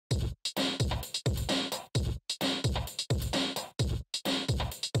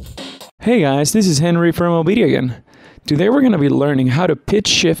Hey guys, this is Henry from OBEDIA again. Today we're going to be learning how to pitch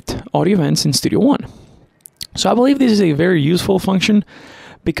shift audio events in Studio One. So I believe this is a very useful function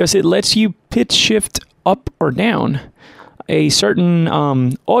because it lets you pitch shift up or down a certain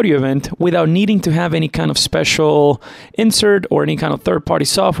audio event without needing to have any kind of special insert or any kind of third-party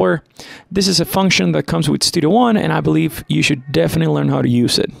software. This is a function that comes with Studio One, and I believe you should definitely learn how to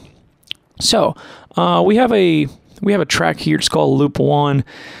use it. So we have a track here. It's called Loop 1.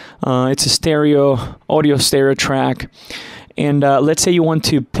 It's a audio stereo track. And let's say you want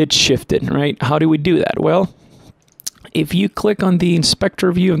to pitch shift it, right? How do we do that? Well, if you click on the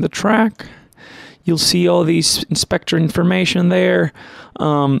inspector view of the track, you'll see all these inspector information there.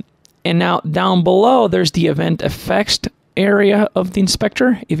 And now down below, there's the event effects area of the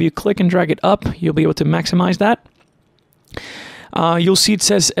inspector. If you click and drag it up, you'll be able to maximize that. You'll see it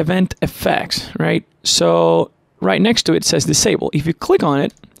says event effects, right? So right next to it says disable. If you click on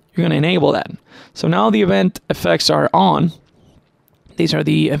it, you're going to enable that. So now the event effects are on. These are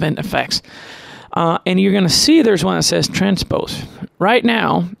the event effects. And you're going to see there's one that says transpose. Right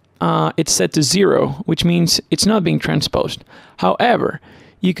now, it's set to 0, which means it's not being transposed. However,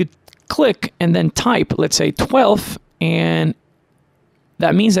 you could click and then type, let's say 12, and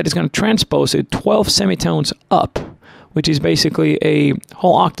that means that it's going to transpose it 12 semitones up, which is basically a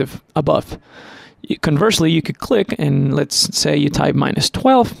whole octave above. Conversely, you could click and let's say you type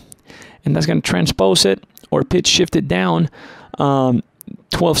 -12, and that's going to transpose it or pitch shift it down 12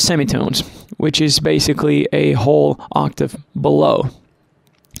 semitones, which is basically a whole octave below.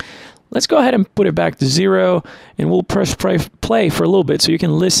 Let's go ahead and put it back to 0, and we'll press play for a little bit so you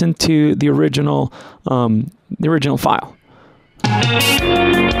can listen to the original file.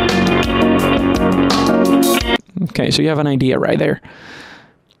 Okay, so you have an idea right there.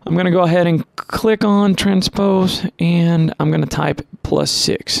 I'm going to go ahead and click on transpose, and I'm going to type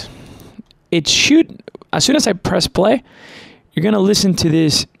 +6. It should, as soon as I press play, you're going to listen to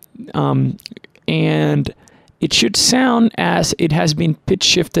this, and it should sound as it has been pitch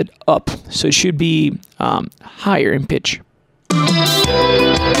shifted up. So it should be higher in pitch.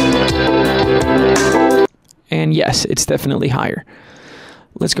 And yes, it's definitely higher.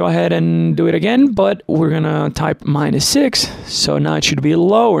 Let's go ahead and do it again, but we're going to type -6, so now it should be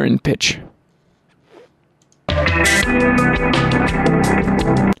lower in pitch.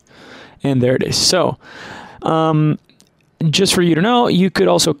 And there it is. So, just for you to know, you could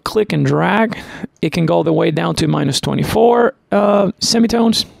also click and drag. It can go all the way down to -24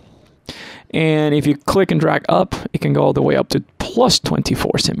 semitones. And if you click and drag up, it can go all the way up to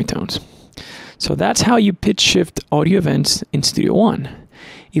 +24 semitones. So that's how you pitch shift audio events in Studio One.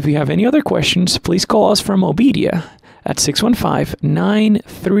 If you have any other questions, please call us from OBEDIA at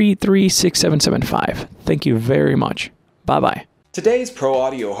 615-933-6775. Thank you very much. Bye-bye. Today's pro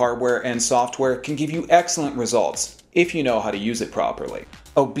audio hardware and software can give you excellent results if you know how to use it properly.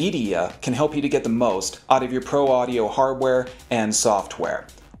 OBEDIA can help you to get the most out of your pro audio hardware and software.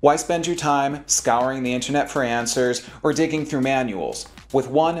 Why spend your time scouring the internet for answers or digging through manuals? With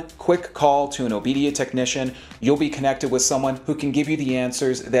one quick call to an OBEDIA technician, you'll be connected with someone who can give you the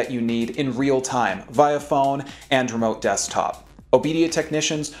answers that you need in real time via phone and remote desktop. OBEDIA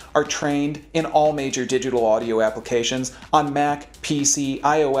technicians are trained in all major digital audio applications on Mac, PC,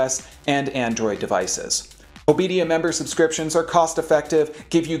 iOS, and Android devices. OBEDIA member subscriptions are cost-effective,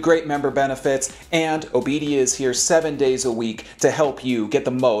 give you great member benefits, and OBEDIA is here 7 days a week to help you get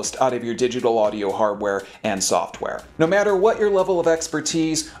the most out of your digital audio hardware and software. No matter what your level of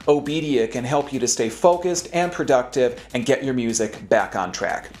expertise, OBEDIA can help you to stay focused and productive and get your music back on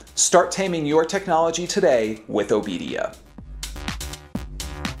track. Start taming your technology today with OBEDIA.